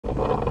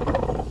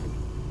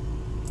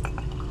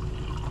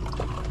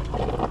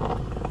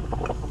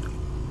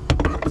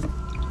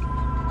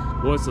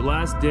Well, it's the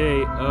last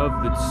day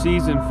of the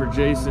season for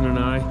Jason and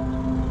I,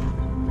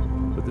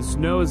 but the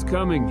snow is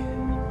coming.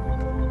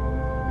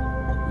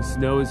 The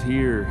snow is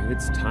here.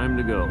 It's time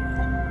to go.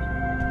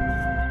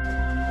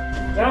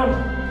 Down.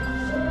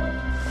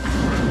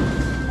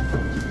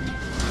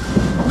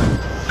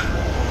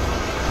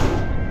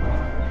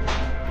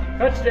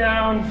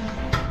 Touchdown.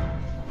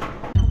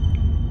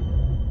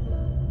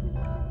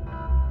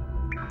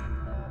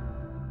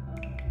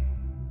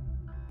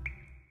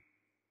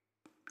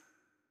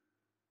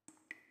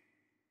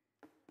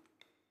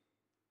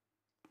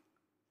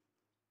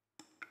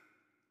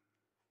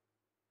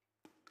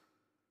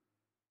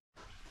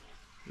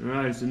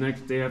 Alright, it's the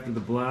next day after the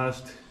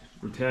blast.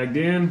 We're tagged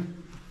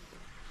in.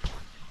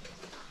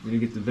 I'm gonna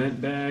get the vent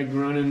bag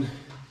running,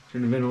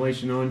 turn the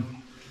ventilation on.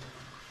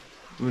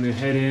 I'm gonna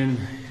head in,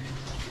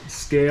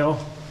 scale,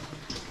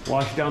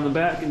 wash down the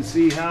back and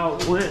see how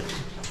it went.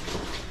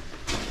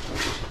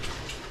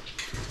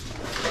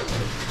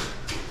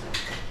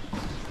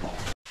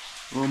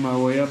 On my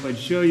way up, I'd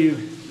show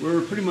you,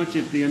 we're pretty much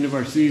at the end of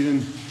our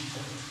season,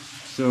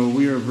 so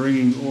we are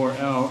bringing ore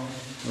out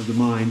of the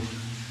mine.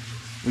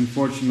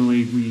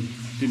 Unfortunately, we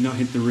did not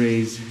hit the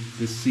raise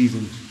this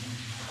season.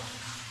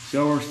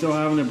 So we're still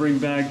having to bring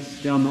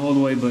bags down the old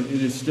way, but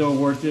it is still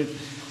worth it.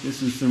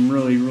 This is some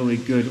really, really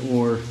good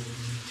ore.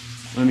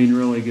 I mean,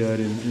 really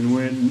good. And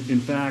when, in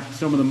fact,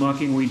 some of the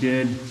mucking we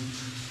did,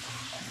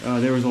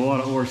 there was a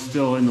lot of ore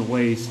still in the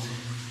waste,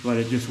 but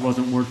it just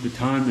wasn't worth the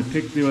time to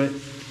pick through it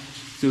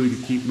so we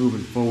could keep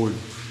moving forward.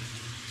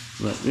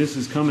 But this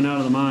is coming out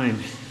of the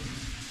mine.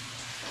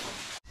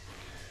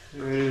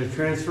 Ready to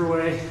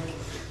transferway.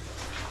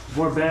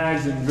 More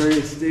bags in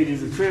various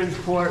stages of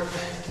transport.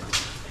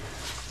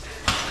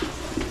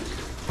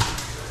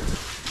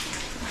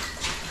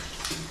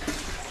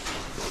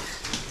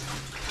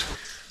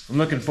 I'm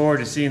looking forward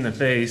to seeing the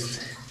face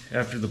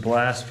after the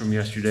blast from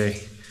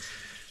yesterday.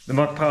 The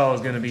muck pile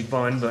is going to be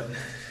fun, but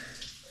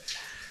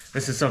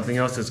this is something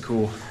else that's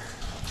cool.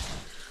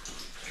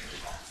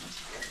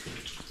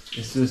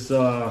 It's this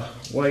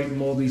white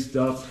moldy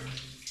stuff,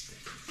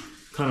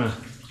 kind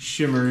of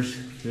shimmers.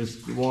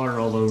 There's water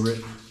all over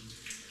it.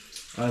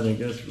 I think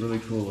that's really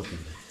cool looking.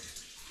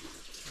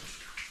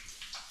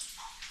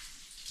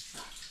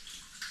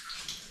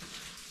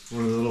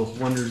 One of the little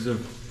wonders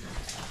of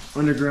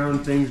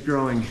underground things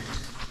growing.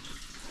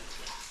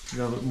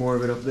 Got a bit more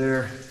of it up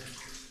there.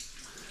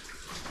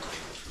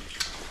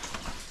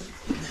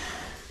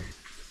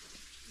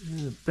 And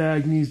the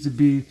bag needs to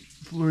be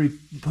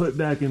put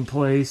back in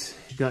place.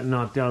 It got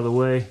knocked out of the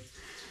way.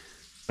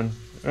 All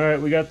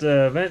right, we got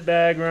the vent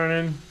bag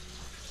running,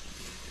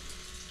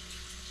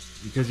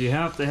 because you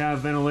have to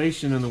have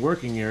ventilation in the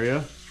working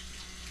area.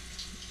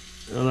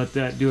 I'll let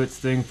that do its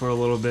thing for a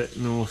little bit,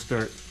 and then we'll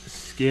start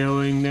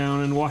scaling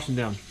down and washing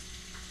down.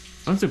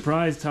 I'm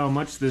surprised how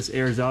much this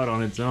airs out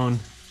on its own.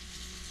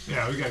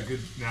 Yeah, we got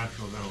good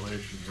natural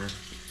ventilation here.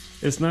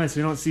 It's nice.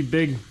 We don't see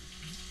big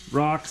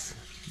rocks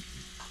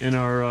in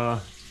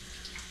our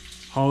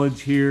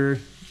haulage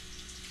here.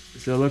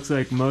 So it looks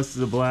like most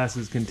of the blast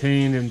is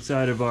contained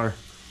inside of our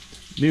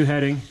new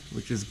heading,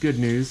 which is good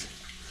news.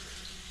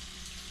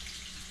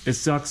 It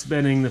sucks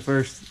spending the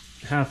first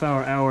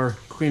hour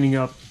cleaning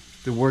up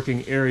the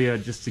working area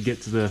just to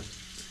get to the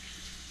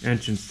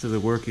entrance to the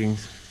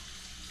workings.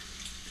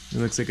 It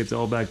looks like it's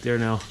all back there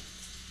now.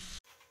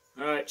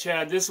 All right,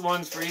 Chad, this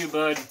one's for you,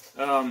 bud.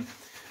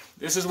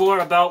 This is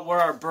about where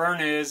our burn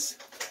is,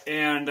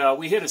 and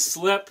we hit a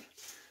slip.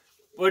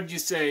 What did you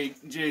say,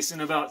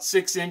 Jason? About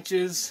 6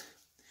 inches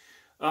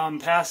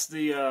past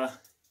the.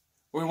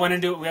 We went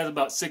into it, we had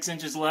about 6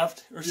 inches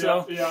left or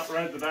so. Yeah,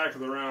 right at the back of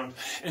the round.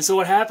 And so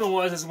what happened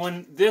was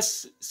when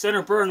this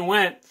center burn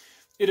went,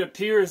 it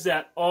appears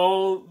that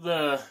all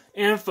the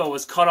info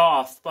was cut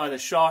off by the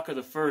shock of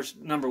the first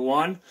number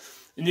one.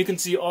 And you can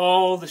see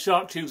all the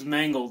shock tubes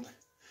mangled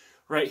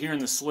right here in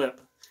the slip.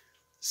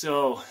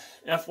 So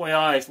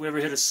FYI, if we ever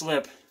hit a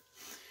slip,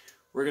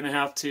 we're going to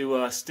have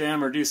to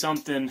stem or do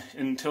something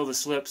until the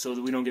slip so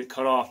that we don't get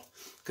cut off.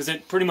 Because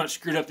it pretty much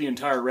screwed up the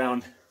entire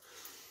round.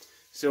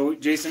 So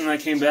Jason and I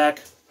came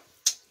back,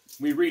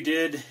 we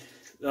redid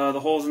the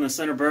holes in the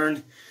center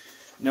burn.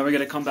 Now we got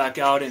to come back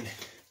out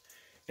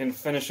and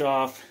finish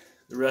off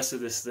the rest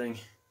of this thing.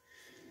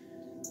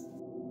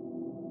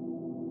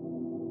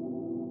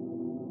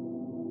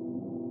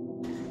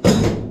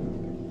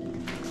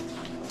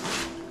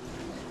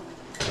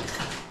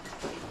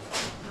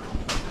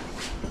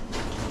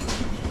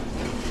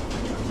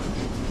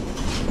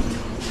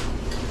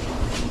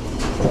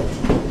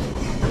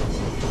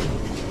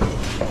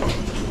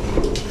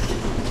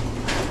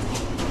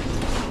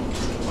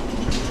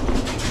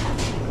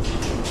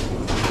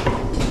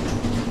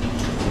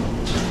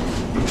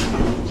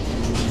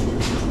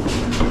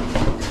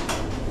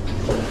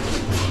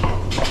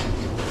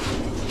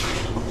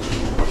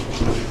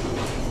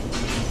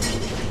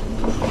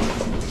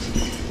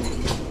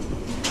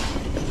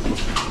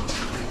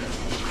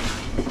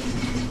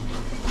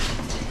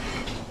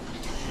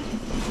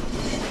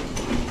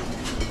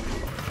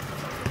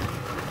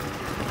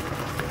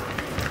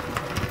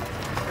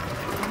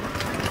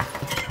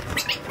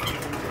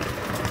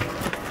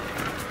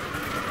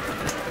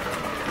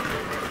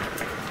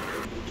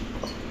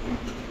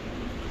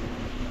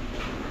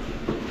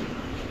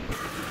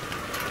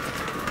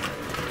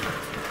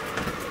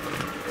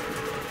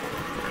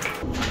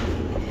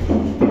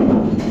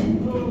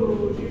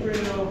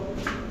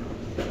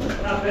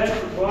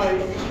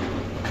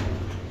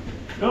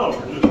 know.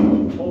 We're just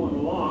pulling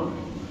along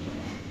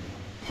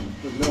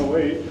with no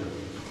weight.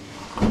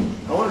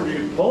 I wonder if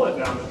you could pull it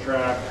down the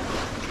track.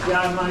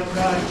 Yeah, I might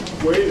try.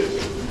 Weight it.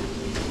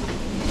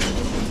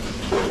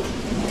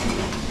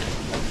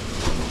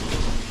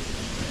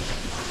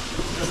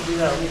 Let's do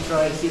that. Let me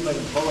try and see if I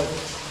can pull it.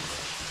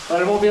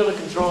 But I won't be able to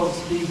control the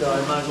speed though.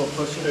 I might as well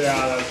push it.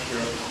 Yeah, that's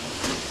true.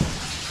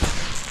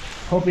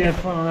 Hope you had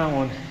fun on that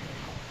one.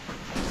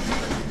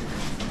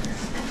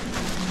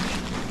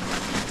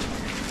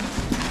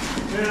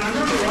 Man, I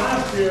remember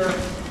last year,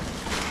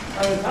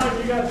 by the time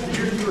you got to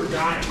yours, you were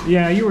dying.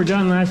 Yeah, you were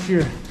done last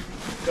year.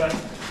 But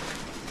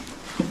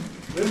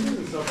this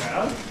isn't so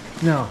bad.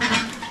 No. I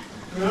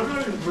mean, I'm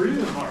not even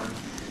breathing hard.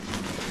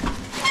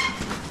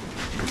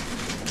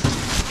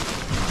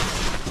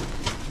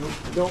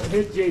 Don't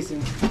hit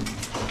Jason.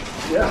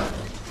 Yeah.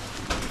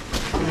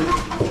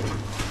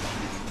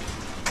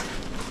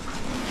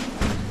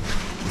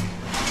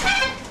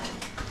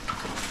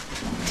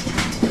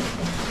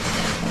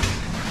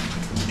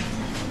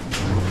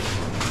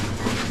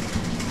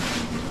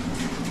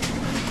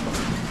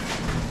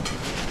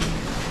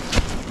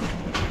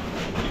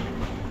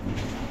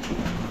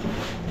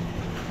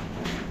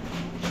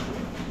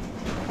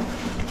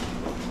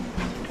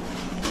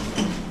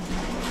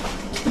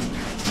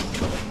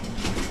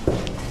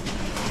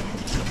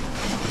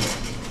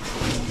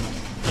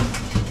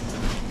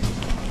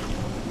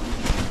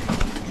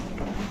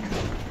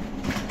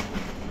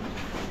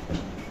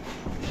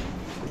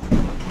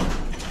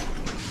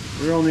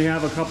 We only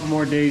have a couple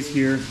more days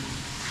here,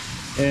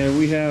 and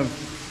we have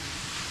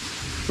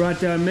brought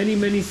down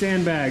many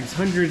sandbags,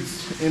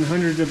 hundreds and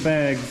hundreds of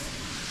bags.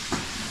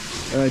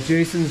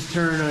 Jason's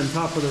turn on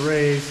top of the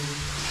raise.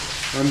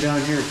 I'm down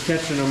here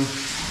catching them,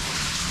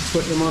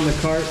 putting them on the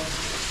cart.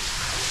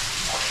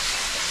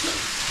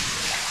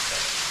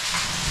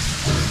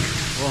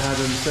 We'll have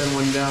him send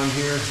one down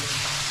here.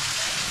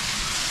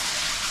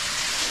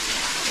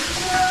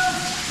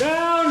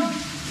 Down!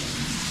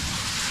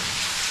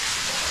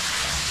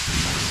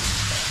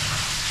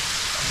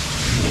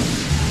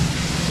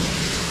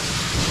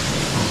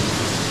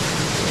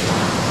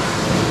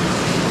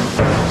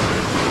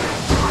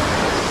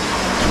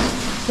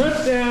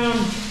 Touchdown!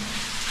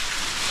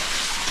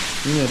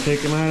 I'm gonna take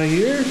him out of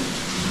here.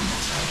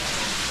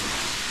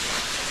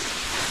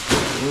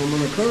 Throw him on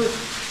the cart.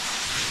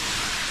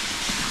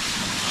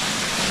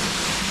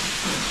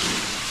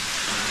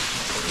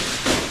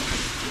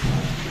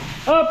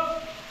 Up!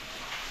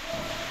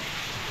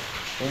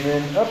 And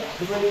then up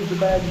the raise the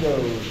bag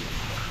goes.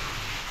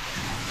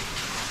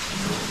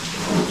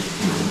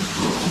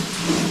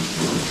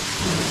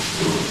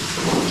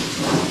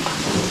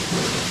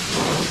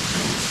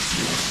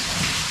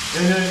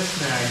 And then it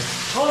snags.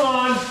 Hold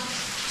on! Of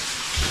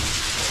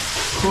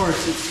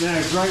course, it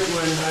snags right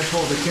when I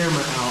pull the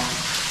camera out.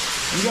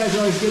 You guys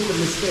always get the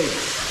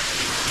mistakes.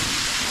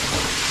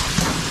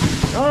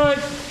 All right.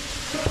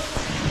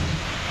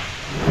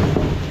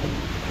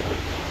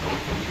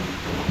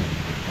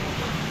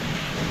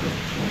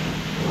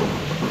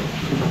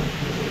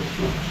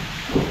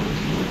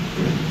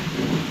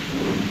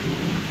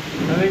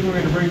 I think we're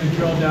going to bring the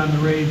drill down the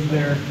raise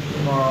there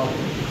tomorrow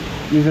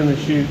using the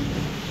chute.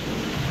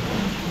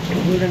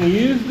 We're going to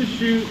use the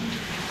chute.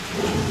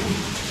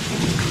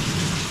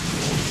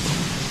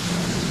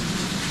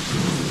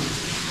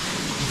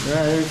 All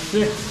right, there's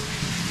 6.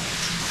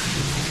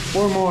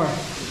 4 more.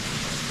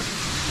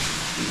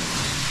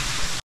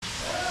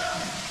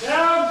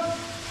 Down.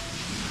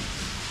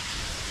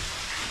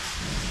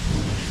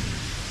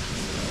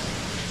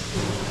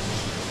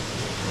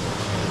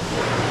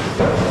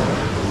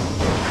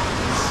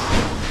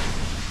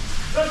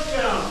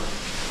 Touchdown.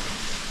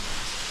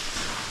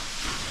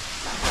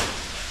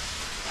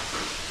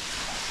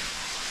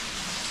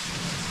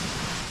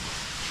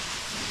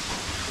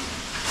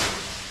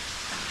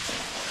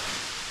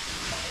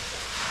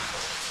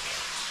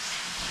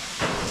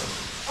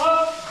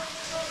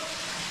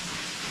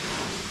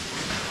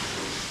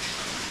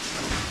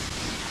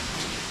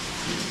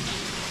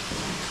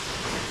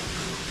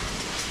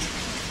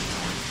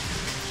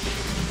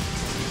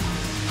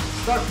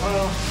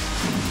 Stockpile.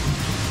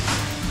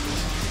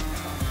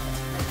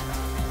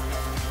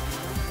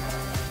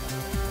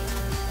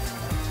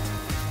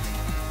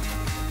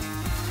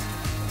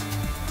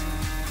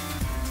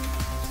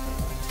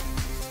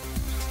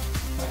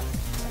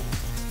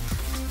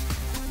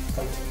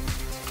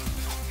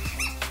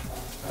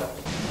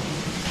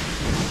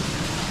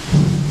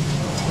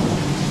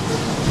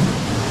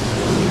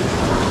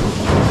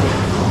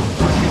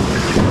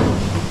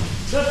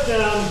 Sit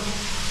down.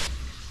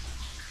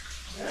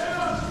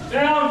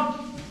 Down.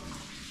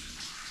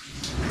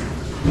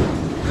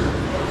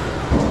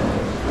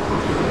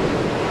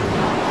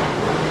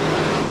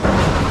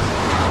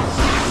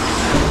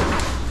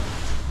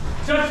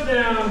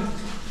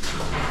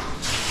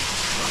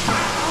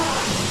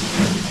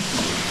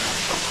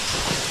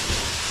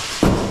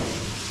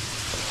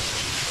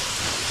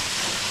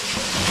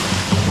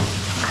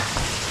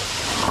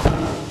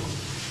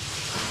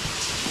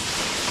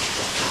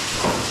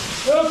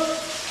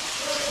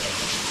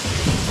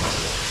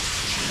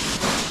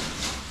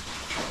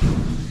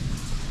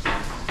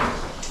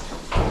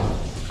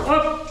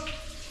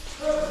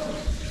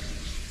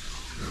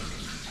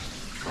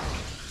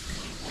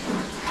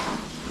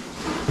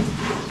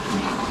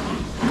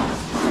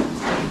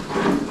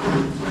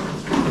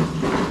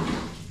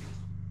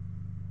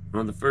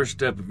 Well, the first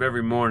step of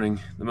every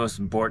morning, the most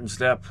important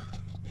step,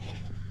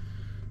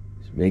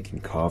 is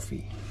making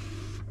coffee.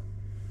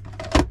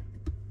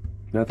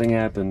 Nothing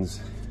happens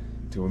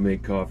until we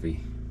make coffee.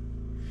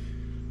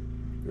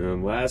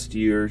 Last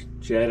year,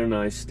 Chad and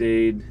I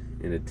stayed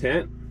in a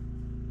tent,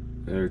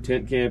 or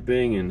tent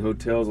camping and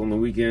hotels on the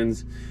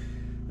weekends.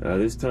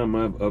 This time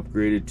I've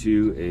upgraded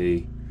to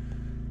a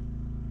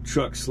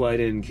truck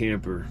slide-in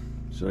camper.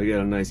 So I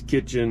got a nice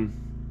kitchen.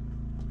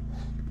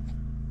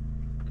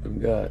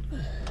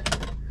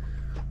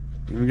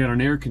 We got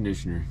an air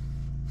conditioner.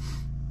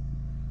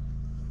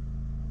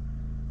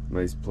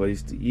 Nice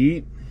place to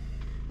eat,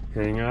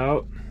 hang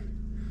out.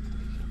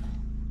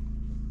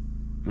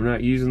 We're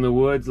not using the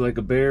woods like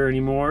a bear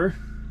anymore.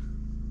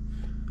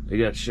 I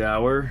got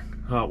shower,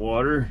 hot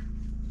water,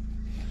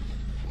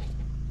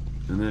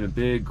 and then a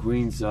big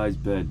queen size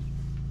bed.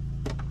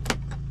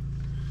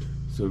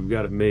 So we've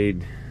got it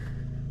made.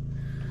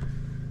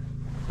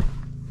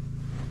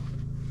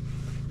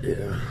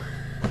 Yeah.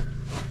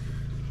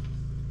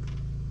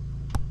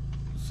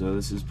 So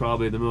this is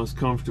probably the most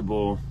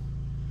comfortable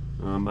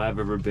I've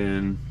ever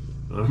been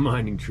on a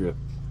mining trip.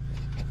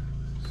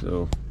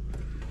 So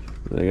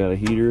I got a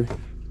heater.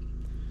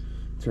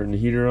 Turn the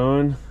heater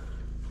on.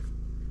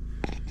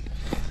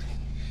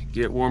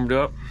 Get warmed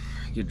up.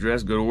 Get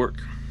dressed. Go to work.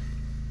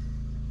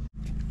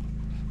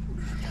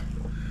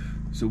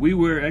 So we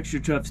wear extra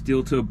tough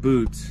steel toe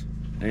boots,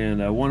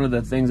 and one of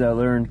the things I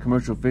learned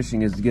commercial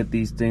fishing is to get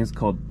these things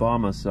called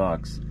Bama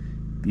Socks,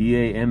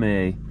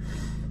 B-A-M-A.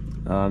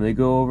 They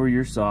go over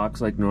your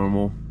socks like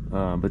normal,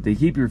 but they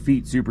keep your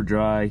feet super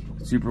dry,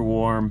 super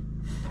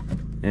warm,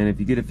 and if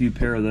you get a few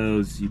pair of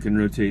those, you can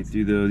rotate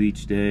through those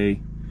each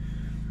day,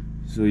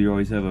 so you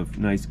always have a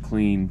nice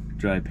clean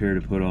dry pair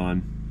to put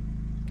on.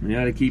 And you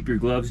gotta keep your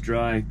gloves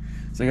dry.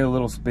 So I got a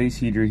little space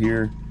heater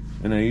here,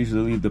 and I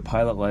usually leave the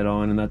pilot light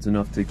on, and that's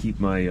enough to keep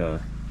my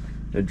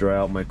to dry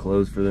out my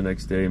clothes for the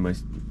next day,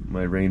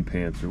 my rain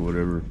pants or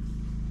whatever.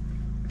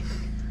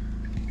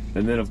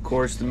 And then of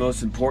course the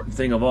most important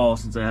thing of all,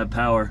 since I have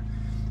power,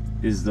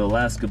 is the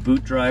Alaska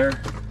boot dryer.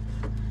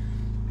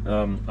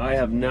 I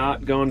have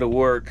not gone to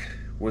work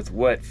with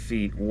wet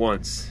feet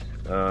once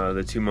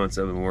the 2 months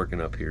I've been working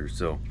up here.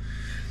 So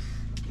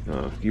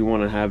if you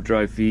want to have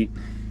dry feet,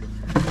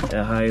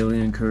 I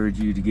highly encourage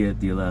you to get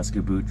the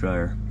Alaska boot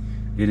dryer.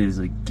 It is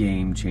a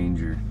game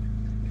changer.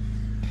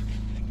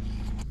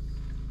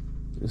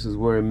 This is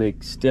where I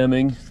make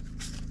stemming.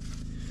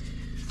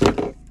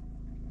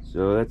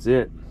 So that's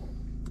it.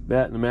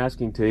 That and the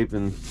masking tape,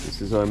 and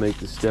this is how I make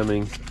the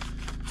stemming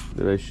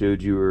that I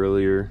showed you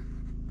earlier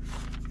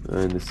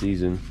in the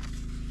season.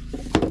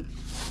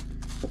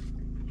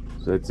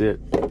 So that's it.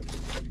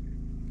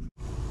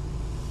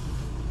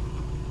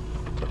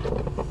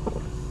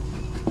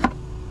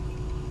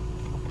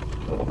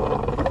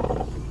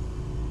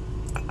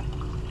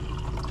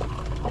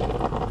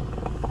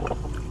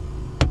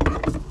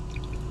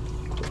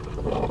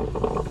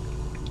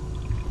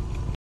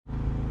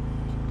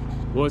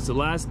 Well, it's the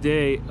last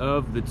day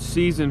of the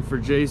season for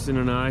Jason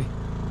and I.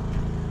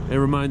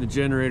 Never mind the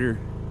generator.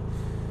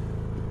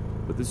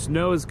 But the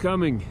snow is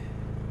coming.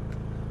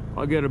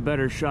 I'll get a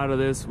better shot of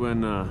this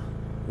when the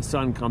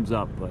sun comes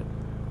up, but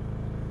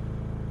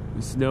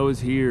the snow is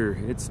here.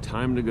 It's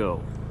time to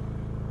go.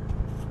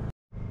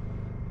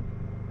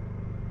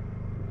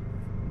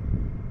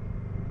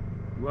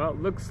 Well,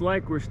 it looks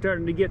like we're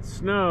starting to get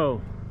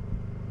snow.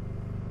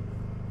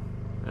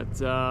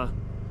 That's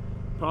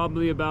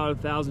probably about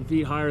 1,000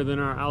 feet higher than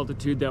our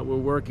altitude that we're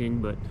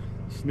working, but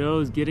snow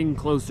is getting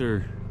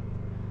closer.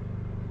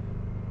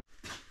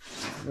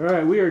 All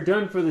right, we are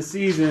done for the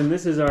season.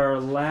 This is our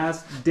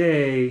last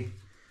day.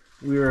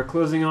 We are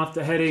closing off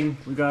the heading.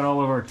 We got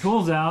all of our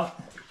tools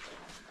out.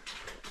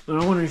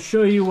 And I want to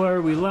show you where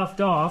we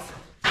left off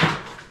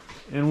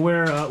and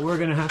where we're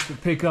gonna have to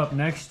pick up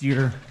next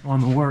year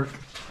on the work.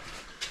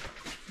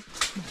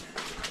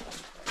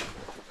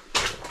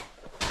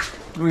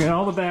 We got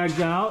all the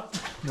bags out,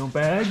 no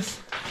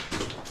bags.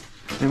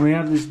 And we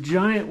have this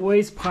giant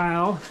waste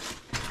pile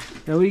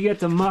that we get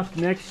to muck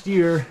next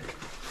year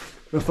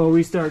before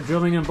we start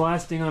drilling and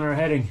blasting on our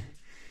heading.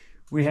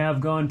 We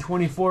have gone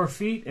 24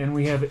 feet and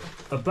we have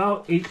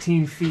about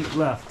 18 feet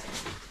left,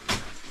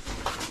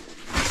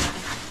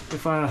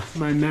 if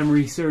my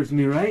memory serves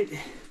me right.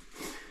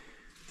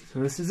 So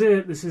this is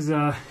it. This is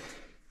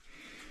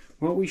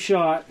what we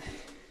shot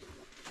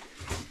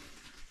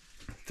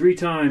 3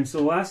 times.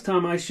 So last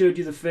time I showed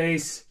you the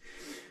face,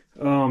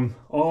 all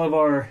of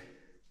our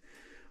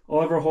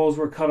holes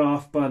were cut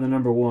off by the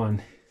number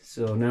 1.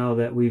 So now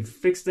that we've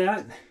fixed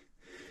that,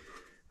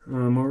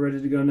 we're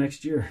ready to go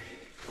next year.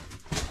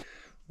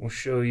 We'll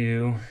show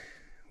you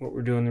what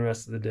we're doing the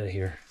rest of the day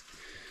here.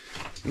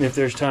 And if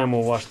there's time,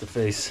 we'll wash the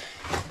face.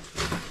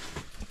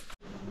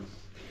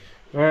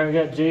 All right, we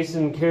got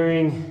Jason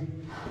carrying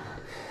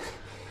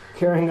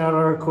out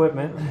our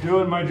equipment. I'm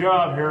doing my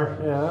job here.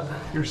 Yeah.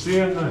 You're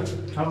seeing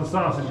how the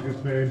sausage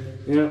gets made.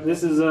 Yeah,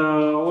 this is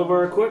all of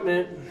our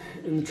equipment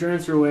in the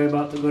transferway,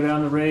 about to go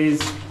down the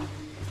raise.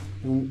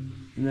 And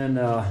then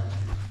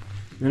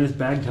Then it's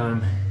bag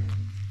time.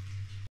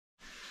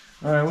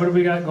 All right, what do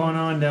we got going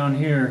on down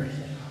here?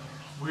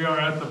 We are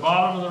at the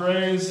bottom of the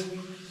raise.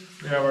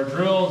 We have our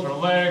drills, our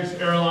legs,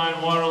 airline,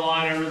 water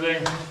line,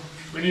 everything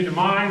we need to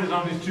mine is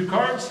on these 2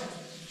 carts.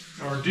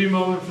 And we're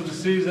demoing for the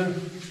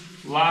season.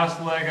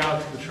 Last leg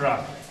out to the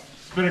truck.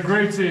 It's been a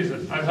great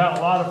season. I've had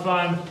a lot of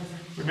fun.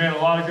 We made a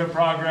lot of good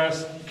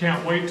progress.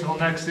 Can't wait till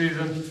next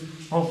season.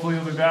 Hopefully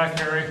you'll be back,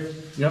 Harry.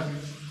 Yep.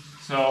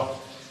 So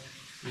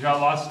we got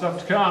lots of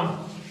stuff to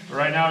come. But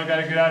right now we got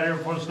to get out of here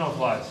before the snow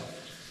flies.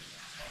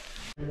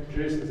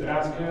 Jason's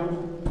ass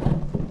cam.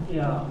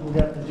 Yeah, we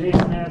got the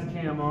Jason ass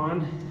cam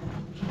on.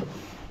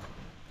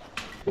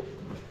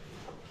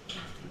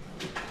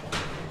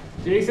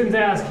 Jason's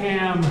ass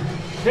cam.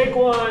 Take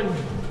one.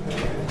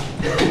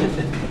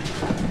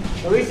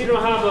 At least you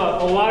don't have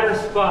a water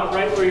spot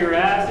right where your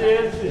ass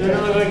is. It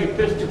doesn't look like you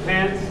pissed your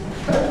pants.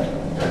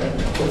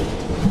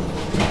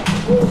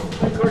 Oh,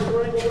 my car's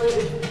running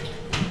away.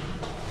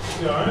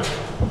 You alright?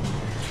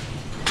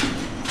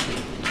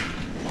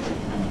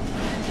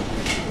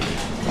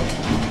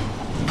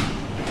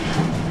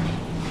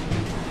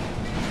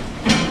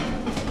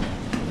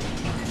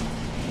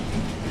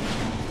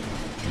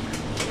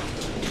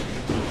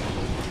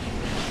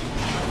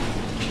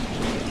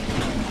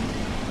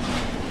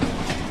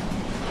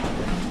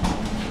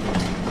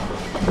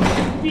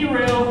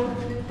 Derail.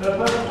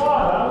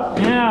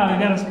 Yeah, I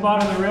got a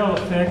spot on the rail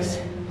to fix.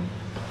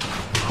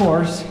 Of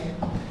course.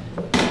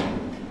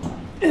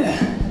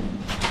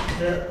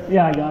 Here.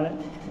 Yeah, I got it.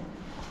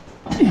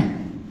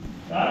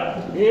 Got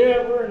it?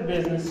 Yeah, we're in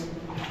business.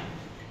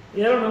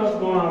 Yeah, I don't know what's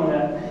going on with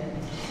that.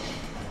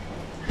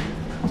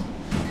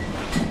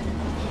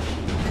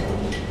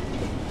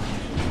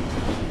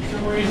 For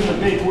some reason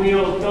the big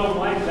wheels don't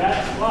like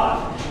that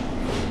spot.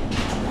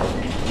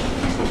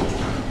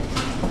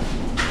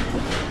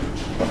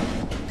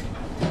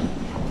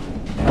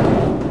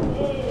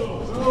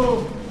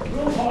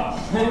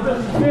 It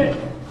doesn't fit.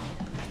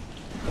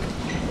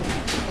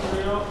 There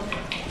we go.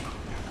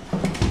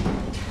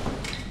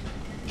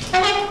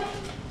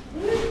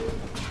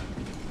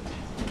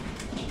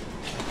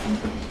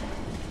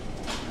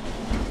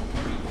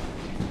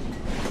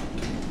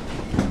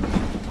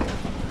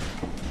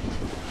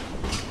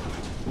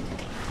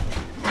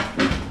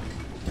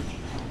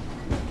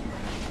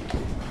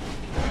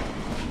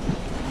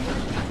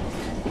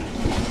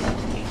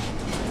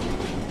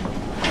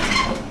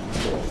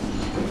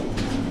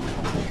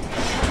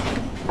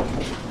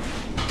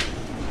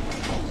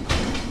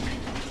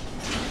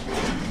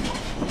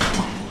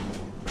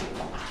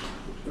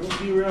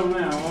 Derail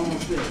now,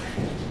 almost there.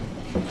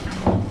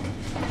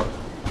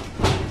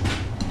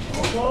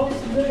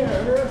 Almost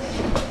there.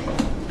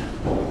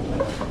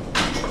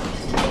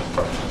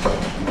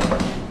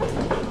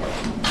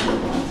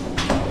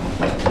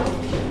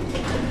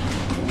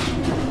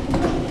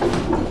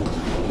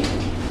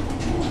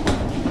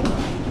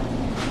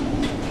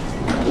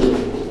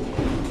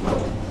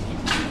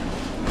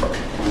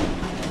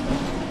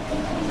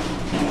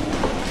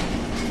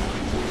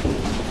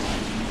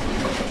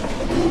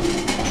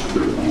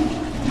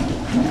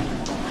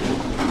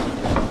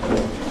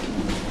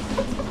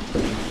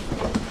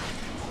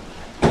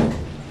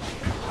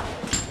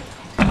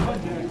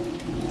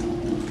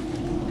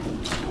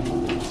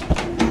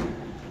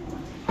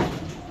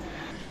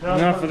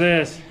 Enough of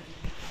this.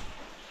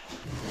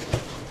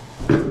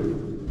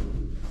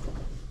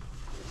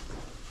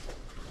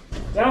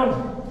 Down.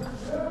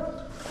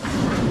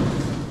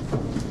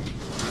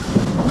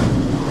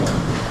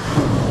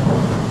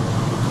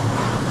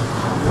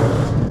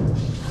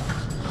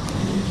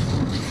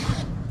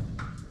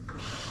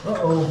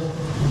 Uh-oh.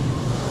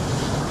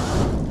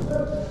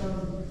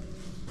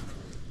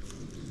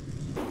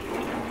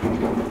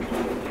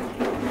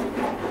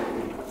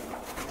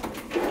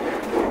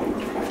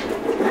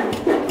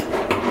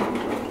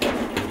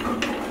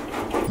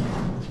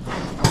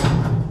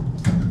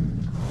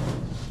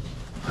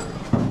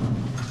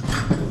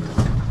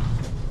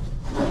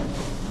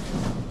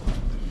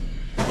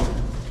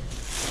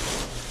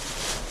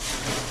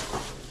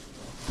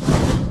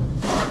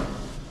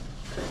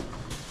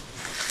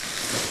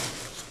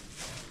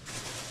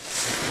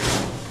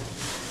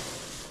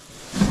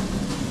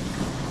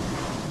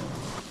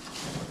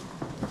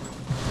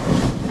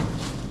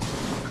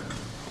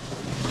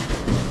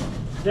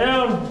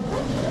 Down.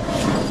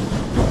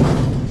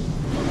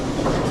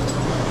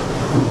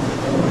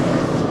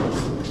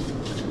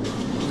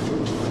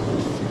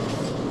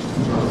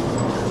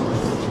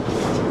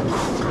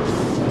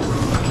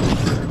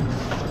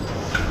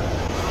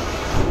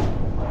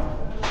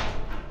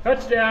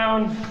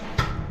 Touchdown.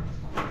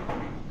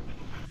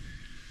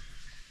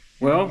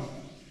 Well,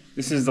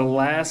 this is the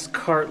last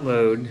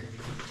cartload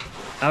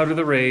out of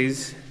the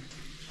raise,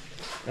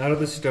 out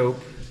of the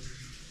stope.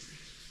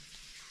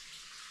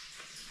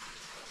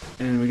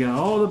 And we got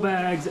all the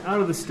bags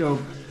out of the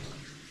stope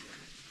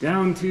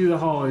down to the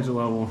haulage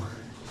level.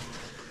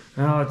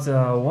 Now it's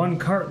one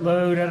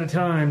cartload at a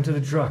time to the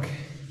truck.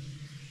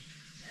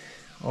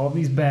 All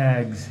these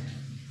bags.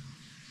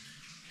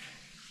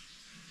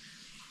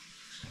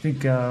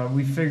 think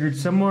we figured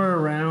somewhere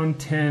around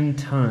 10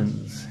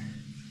 tons.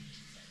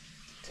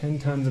 10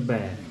 tons of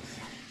bags.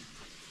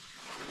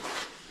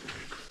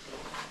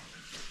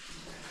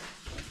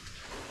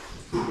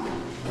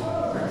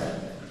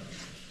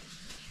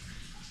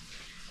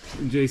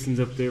 Jason's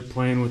up there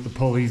playing with the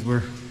pulleys.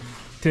 We're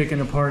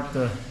taking apart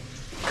the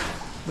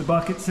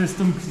bucket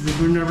system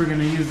because we're never going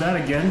to use that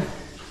again.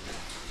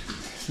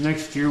 So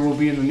next year we'll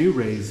be in the new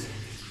raise.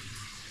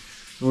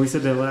 Well, we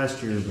said that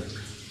last year, but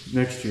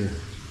next year.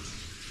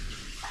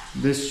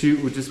 This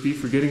chute would just be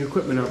for getting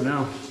equipment out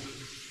now.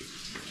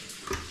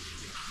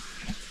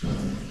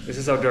 This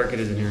is how dark it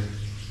is in here.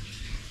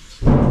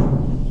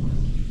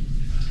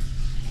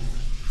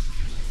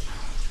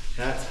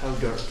 That's how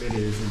dark it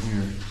is in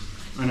here.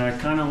 And I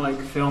kind of like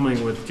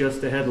filming with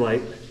just a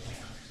headlight.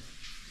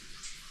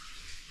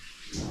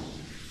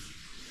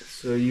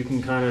 So you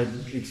can kind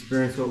of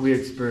experience what we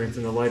experience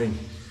in the lighting.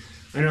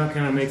 I know it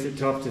kind of makes it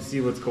tough to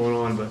see what's going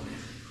on, but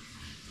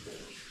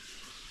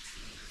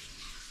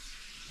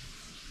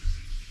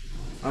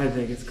I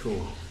think it's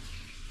cool.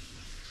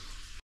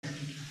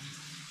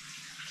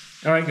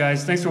 Alright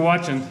guys, thanks for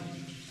watching.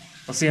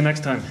 I'll see you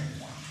next time.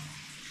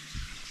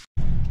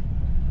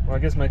 Well, I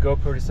guess my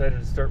GoPro decided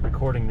to start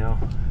recording now.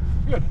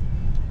 Good.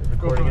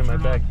 Recording in my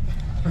bag.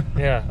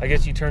 Yeah, I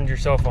guess you turned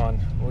yourself on.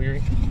 Well, your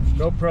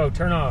GoPro,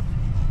 turn off.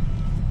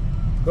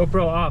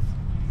 GoPro off.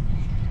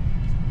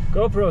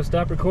 GoPro,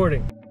 stop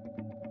recording.